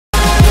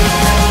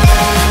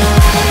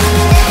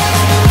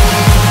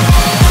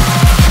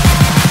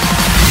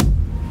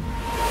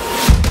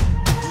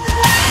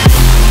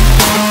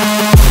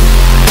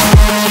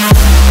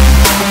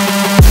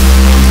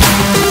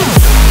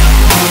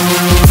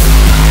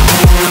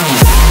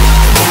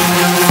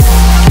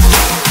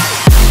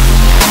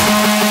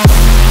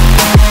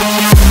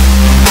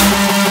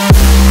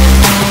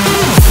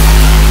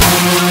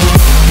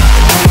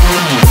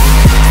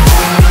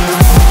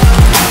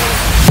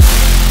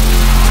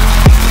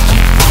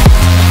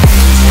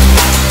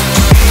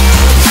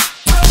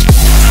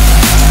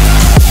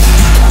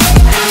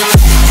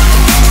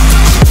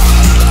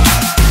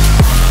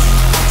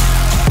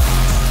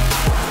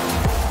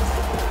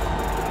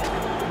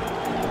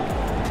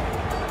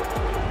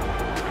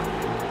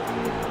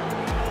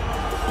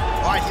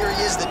All right, here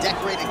he is, the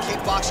decorated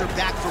kickboxer,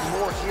 back for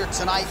more here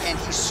tonight, and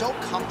he's so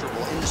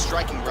comfortable in the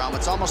striking realm.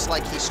 It's almost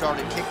like he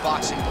started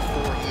kickboxing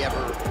before he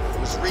ever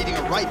was reading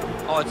or writing.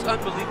 Oh, it's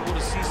unbelievable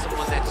to see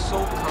someone that's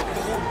so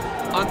comfortable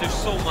under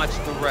so much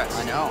duress.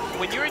 I know.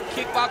 When you're in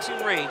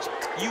kickboxing range,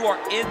 you are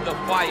in the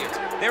fire.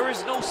 There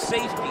is no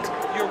safety.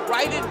 You're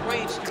right in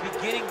range to be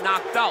getting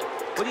knocked out,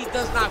 but he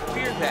does not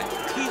fear that.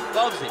 He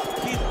loves it.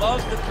 He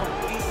loves the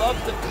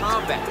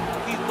combat.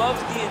 He loves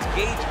the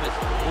engagement.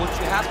 What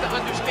you have to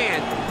understand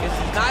is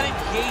he's not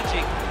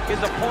engaging his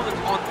opponents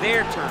on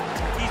their terms.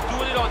 He's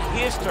doing it on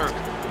his terms.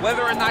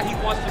 Whether or not he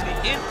wants to be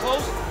in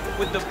close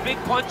with the big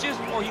punches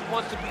or he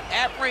wants to be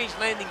at range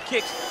landing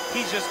kicks,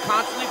 he's just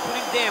constantly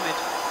putting damage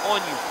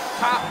on you.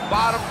 Top,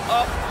 bottom,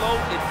 up, low,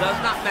 it does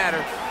not matter.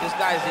 This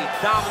guy is a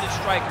dominant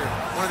striker,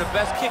 one of the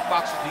best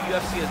kickboxers the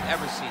UFC has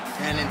ever seen.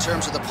 And in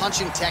terms of the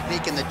punching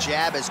technique and the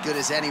jab, as good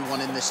as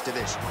anyone in this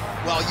division.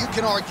 Well, you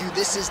can argue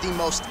this is the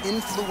most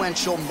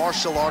influential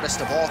martial artist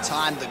of all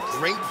time, the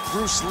great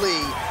Bruce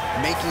Lee,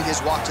 making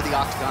his walk to the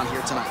octagon here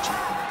tonight, Chief.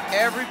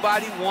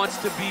 Everybody wants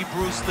to be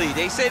Bruce Lee.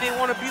 They say they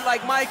want to be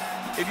like Mike.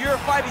 If you're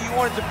a fighter, you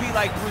want it to be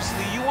like Bruce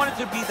Lee. You want it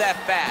to be that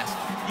fast.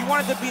 You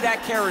want it to be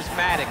that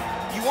charismatic.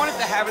 You want it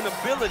to have an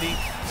ability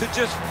to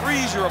just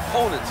freeze your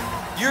opponents.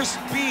 Your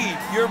speed,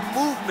 your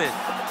movement,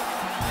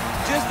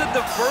 just the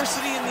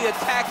diversity in the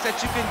attacks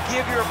that you can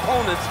give your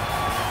opponents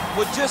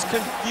would just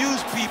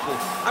confuse people.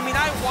 I mean,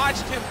 I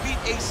watched him beat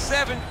a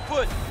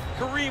 7-foot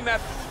Kareem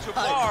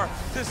Abdul-Jabbar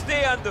to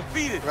stay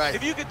undefeated. Right.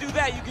 If you could do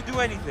that, you could do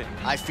anything.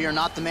 I fear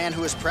not the man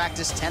who has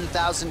practiced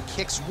 10,000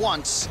 kicks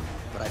once,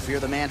 but I fear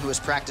the man who has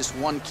practiced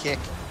one kick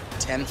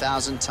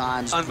 10,000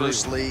 times.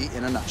 Bruce Lee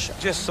in a nutshell.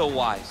 Just so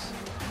wise.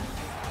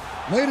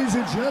 Ladies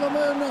and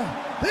gentlemen,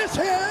 this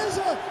is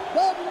the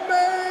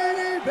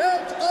main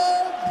event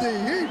of the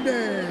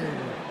evening.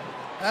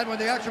 And when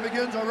the action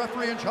begins, our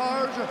referee in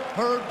charge,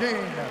 Herb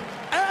Dean.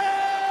 And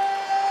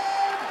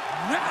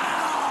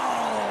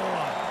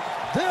now,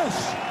 this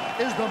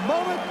is the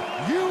moment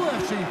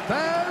UFC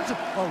fans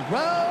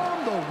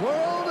around the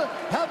world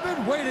have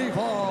been waiting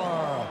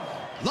for.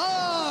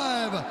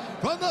 Live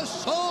from the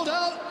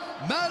sold-out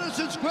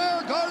Madison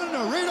Square Garden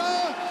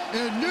Arena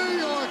in New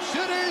York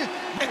City,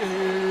 it's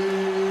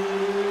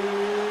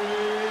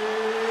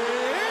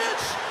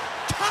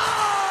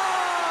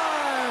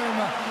time!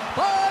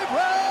 5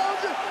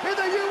 rounds in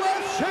the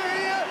UFC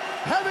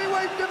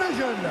heavyweight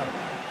division.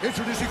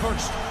 Introducing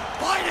first,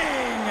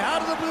 fighting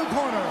out of the blue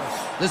corner.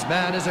 This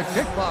man is a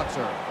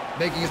kickboxer,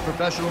 making his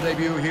professional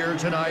debut here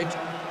tonight.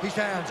 He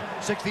stands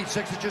 6 feet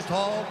 6 inches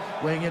tall,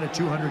 weighing in at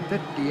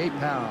 258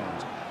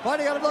 pounds.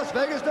 Fighting out of Las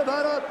Vegas,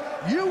 Nevada,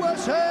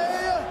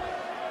 USA,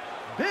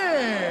 Big.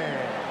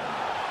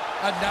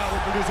 And now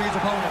introducing his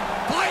opponent,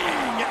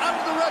 fighting out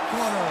of the red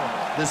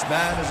corner. This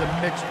man is a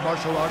mixed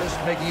martial artist,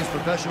 making his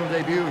professional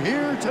debut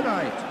here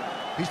tonight.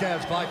 He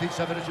stands 5 feet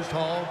 7 inches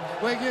tall,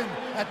 weighing in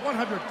at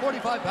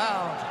 145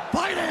 pounds.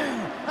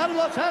 Fighting out of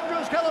Los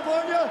Angeles,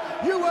 California,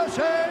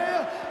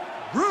 USA,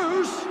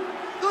 Bruce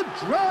the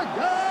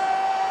Dragon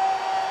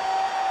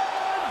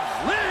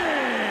Lee.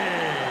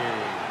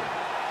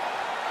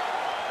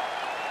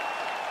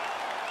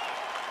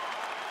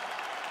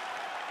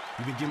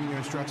 You've been given your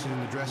instructions in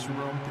the dressing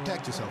room.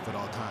 Protect yourself at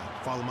all times.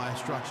 Follow my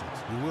instructions.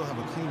 We will have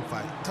a clean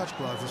fight. Touch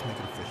gloves, let's make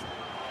it official.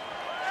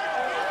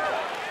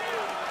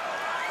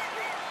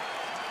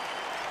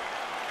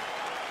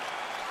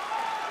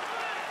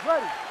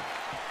 Ready.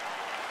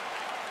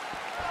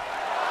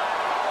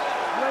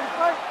 Ready to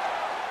fight?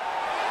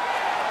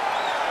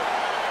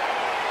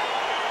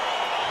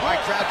 All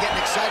right, crowd getting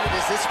excited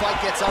as this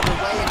fight gets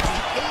underway, and you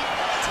hate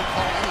to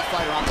call any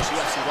fighter on this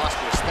UFC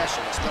roster a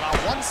specialist, but on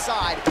one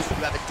side,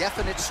 you have a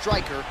definite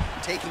striker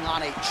taking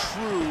on a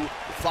true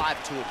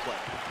 5-tool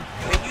player.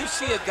 When you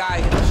see a guy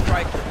in a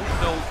striker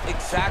who knows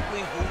exactly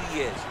who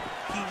he is,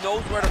 he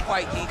knows where the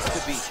fight needs to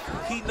be.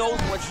 He knows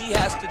what he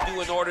has to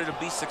do in order to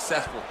be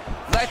successful.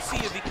 Let's see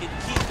if he can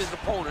keep his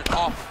opponent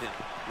off of him.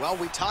 Well,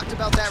 we talked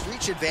about that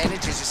reach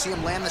advantage as you see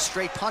him land the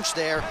straight punch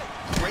there.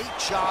 Great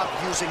job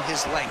using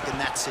his length in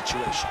that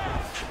situation.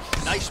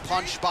 Nice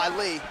punch by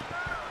Lee.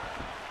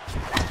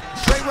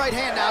 Straight right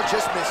hand now,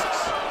 just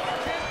misses.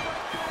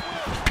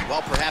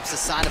 Well, perhaps a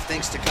sign of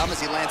things to come as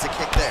he lands a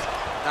kick there.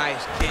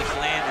 Nice kick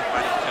landed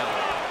by the gentleman.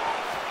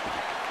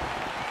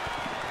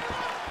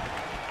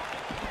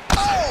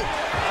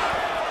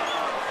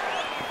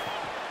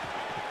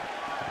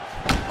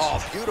 Oh,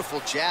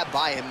 beautiful jab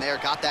by him there.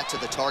 Got that to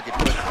the target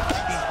quickly.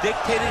 He's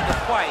dictating the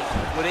fight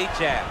with a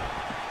jab.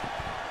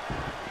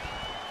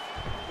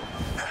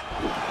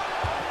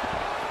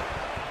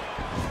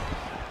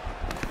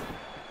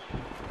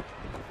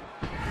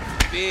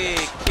 Big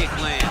kick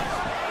lands.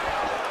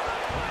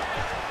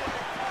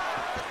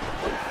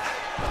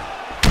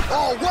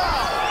 Oh,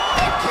 wow!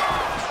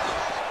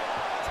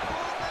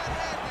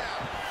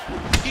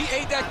 He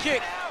ate that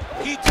kick.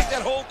 He took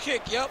that whole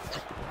kick, yep.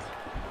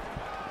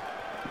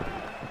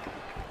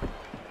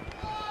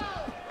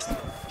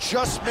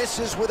 Just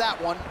misses with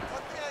that one.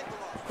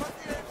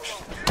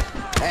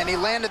 And he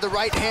landed the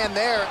right hand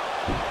there.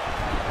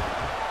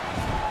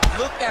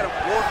 Look at him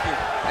working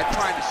at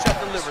trying to shut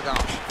the liver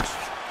down.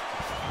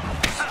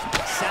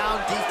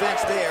 Sound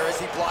defense there as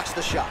he blocks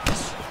the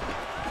shots.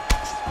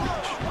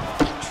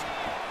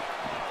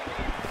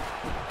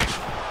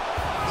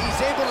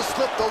 He's able to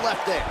slip the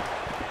left there.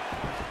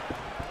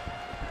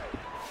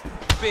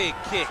 Big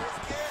kick.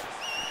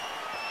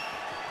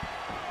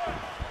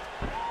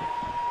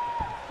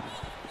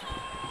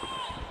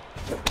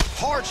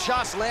 Hard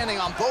shots landing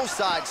on both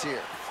sides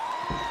here.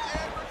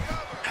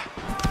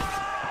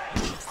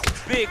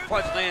 Big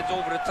punch lands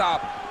over the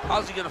top.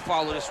 How's he gonna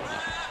follow this one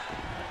up?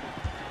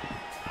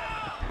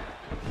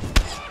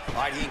 All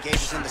right, he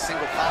engages in the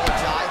single collar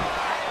tie.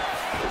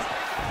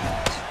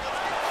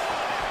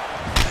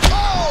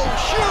 Oh,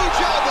 huge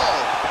elbow!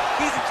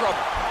 He's in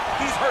trouble.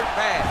 He's hurt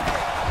bad.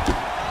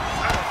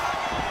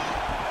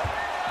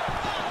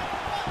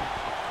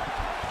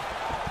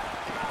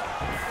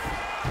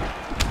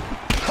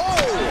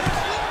 Oh!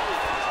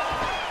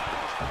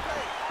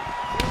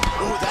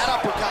 Ooh, that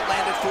uppercut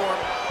landed for him.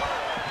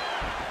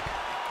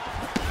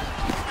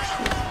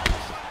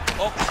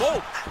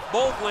 Oh,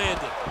 both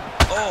landed.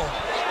 Oh.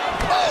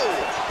 Oh!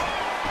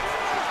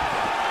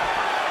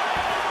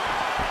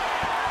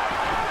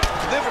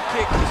 Liver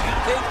kick, if you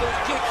take those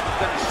kicks, it's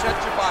gonna shut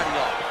your body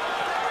off.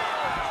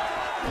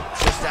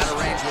 Just out of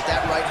range with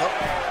that right hook.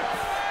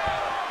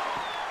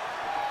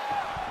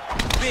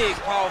 Big,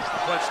 powerful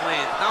punch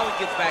lands. Now he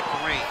gets back to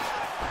range.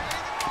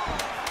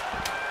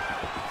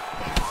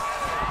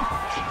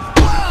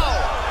 Wow!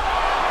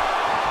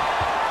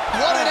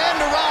 What an end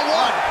to round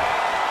one.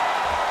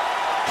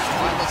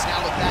 All right, let's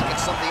now look back at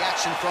some of the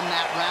action from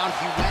that round.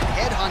 He went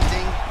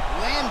headhunting,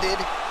 landed,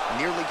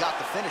 nearly got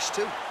the finish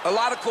too. A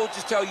lot of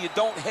coaches tell you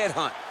don't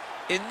headhunt.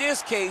 In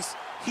this case,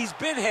 he's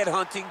been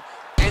headhunting,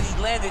 and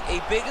he landed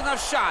a big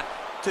enough shot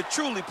to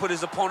truly put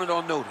his opponent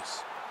on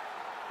notice.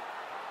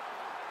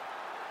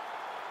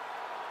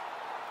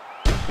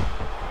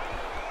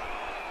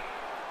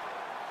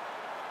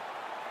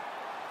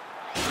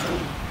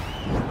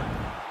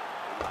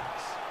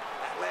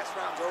 That last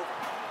round's over.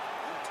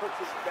 You took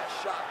his best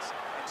shots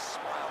and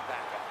smiled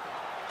back at him.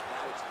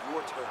 Now it's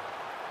your turn.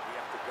 We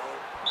have to go.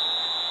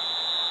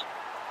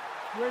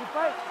 You ready to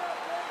fight?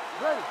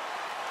 Ready.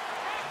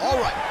 All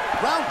right,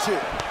 round two.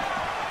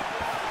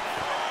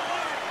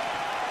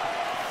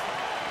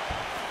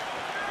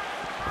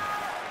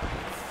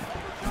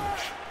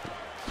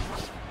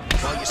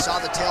 Well, you saw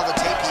the tail of the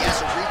tape. He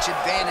has a reach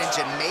advantage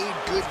and made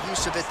good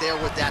use of it there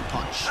with that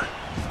punch.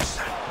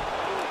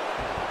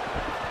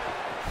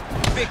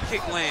 Big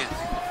kick lands.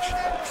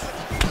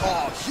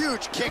 Oh,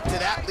 huge kick to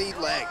that lead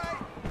leg.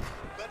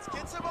 Let's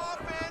get some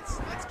offense.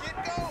 Let's get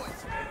going.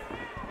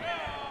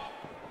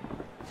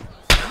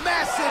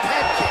 Massive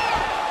head kick.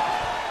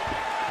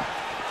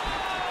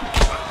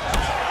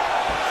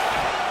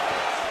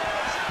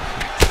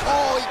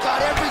 Oh, he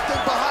got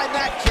everything behind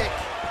that kick.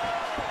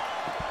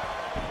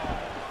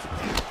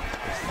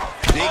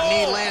 Big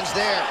knee lands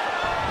there.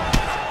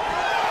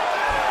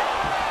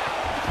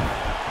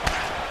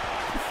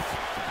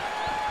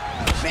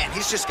 Man,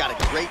 he's just got a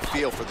great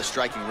feel for the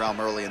striking realm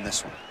early in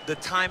this one. The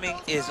timing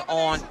is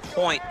on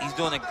point. He's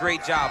doing a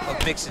great job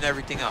of mixing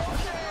everything up.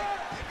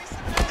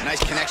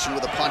 Nice connection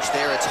with a punch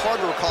there. It's hard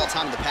to recall a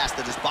time in the past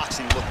that his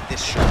boxing looked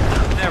this sharp.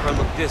 Never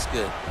looked this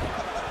good.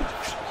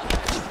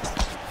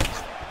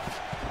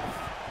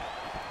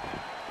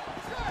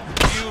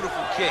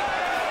 Beautiful kick.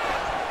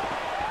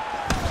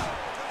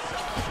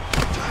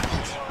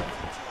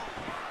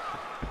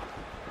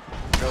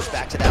 Goes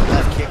back to that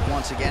left kick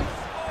once again.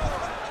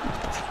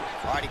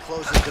 All right, he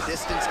closes the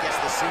distance, gets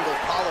the single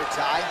collar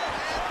tie.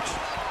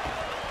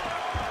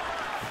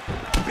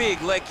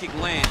 Big leg kick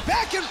lands.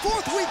 Back and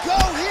forth we go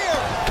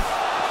here.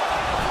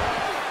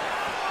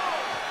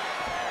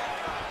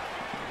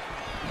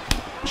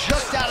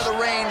 Just out of the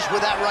range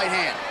with that right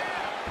hand.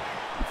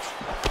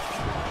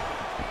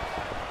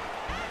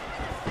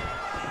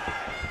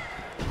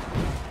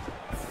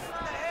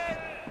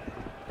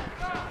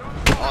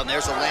 Oh, and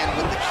there's a land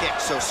with the kick,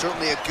 so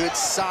certainly a good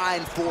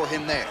sign for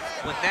him there.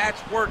 When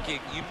that's working,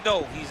 you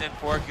know he's in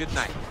for a good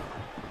night.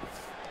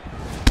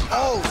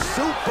 Oh,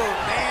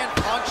 Superman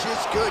punch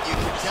is good. You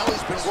can tell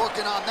he's been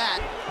working on that.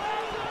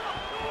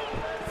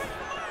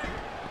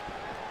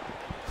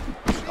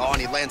 Oh, and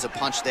he lands a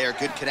punch there.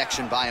 Good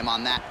connection by him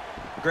on that.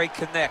 Great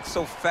connect,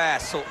 so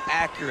fast, so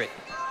accurate.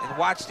 And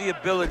watch the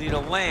ability to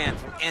land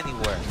from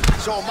anywhere.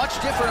 So a much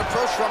different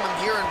approach from him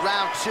here in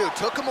round two.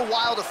 Took him a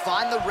while to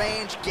find the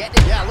range, get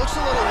it. Yeah, looks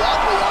a little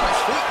wobbly on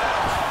his feet.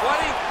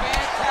 What a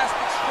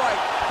fantastic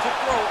strike to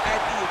throw at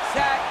the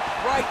exact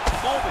right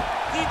moment.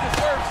 He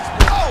deserves his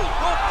win. Oh,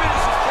 don't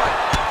finish his strike.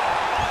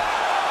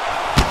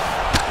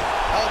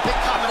 Oh, big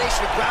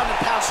combination of ground and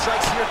pound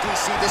strikes here,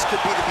 DC. This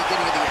could be the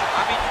beginning of the end.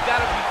 I mean, you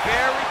gotta be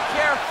very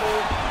careful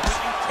when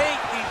you take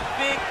these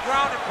big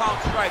ground and pound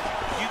strikes.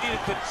 You need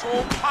a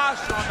controlled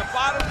posture on the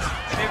bottom,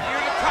 and if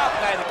you're the top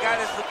guy, the guy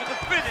that's looking to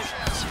finish,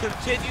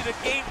 continue to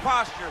gain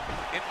posture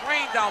and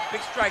rain down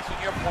big strikes on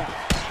your opponent.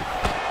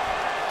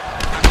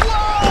 Whoa!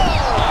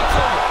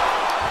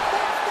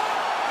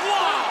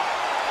 Wow!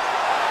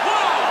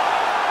 Wow!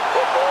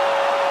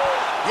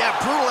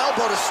 brutal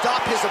elbow to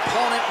stop his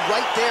opponent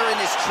right there in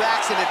his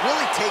tracks, and it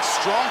really takes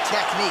strong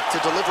technique to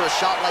deliver a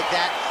shot like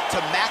that to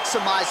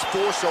maximize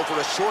force over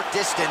a short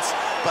distance.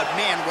 But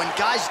man, when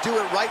guys do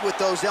it right with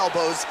those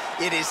elbows,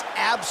 it is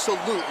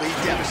absolutely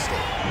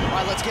devastating. All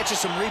right, let's get you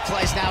some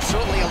replays now.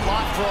 Certainly a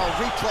lot for our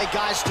replay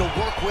guys to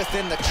work with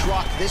in the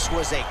truck. This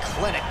was a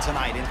clinic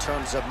tonight in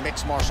terms of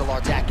mixed martial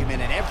arts acumen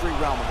in every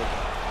realm of the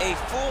game. A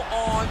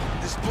full-on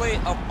display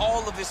of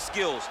all of his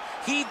skills.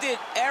 He did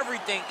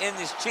everything in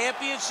this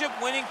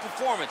championship-winning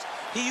performance.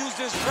 He used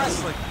his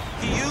wrestling,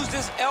 he used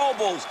his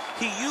elbows,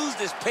 he used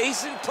his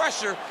pace and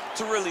pressure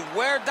to really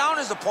wear down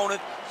his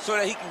opponent so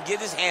that he can get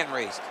his hand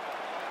raised.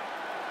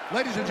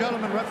 Ladies and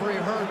gentlemen, referee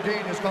Herb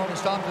Dean has called a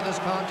stop to this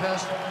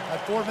contest at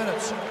 4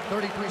 minutes,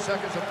 33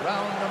 seconds of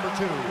round number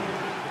 2.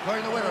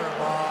 Declaring the winner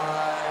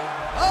by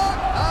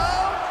knockout.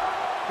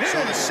 So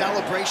the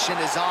celebration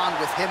is on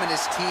with him and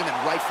his team, and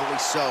rightfully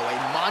so. A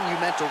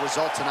monumental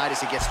result tonight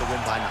as he gets the win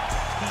by knockout.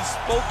 He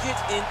spoke it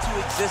into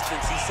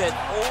existence. He said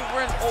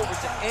over and over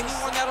to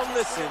anyone that'll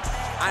listen,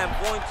 I am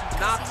going to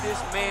knock this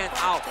man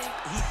out.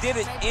 He did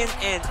it in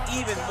an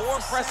even more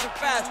impressive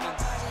fashion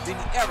than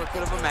he ever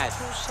could have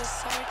imagined.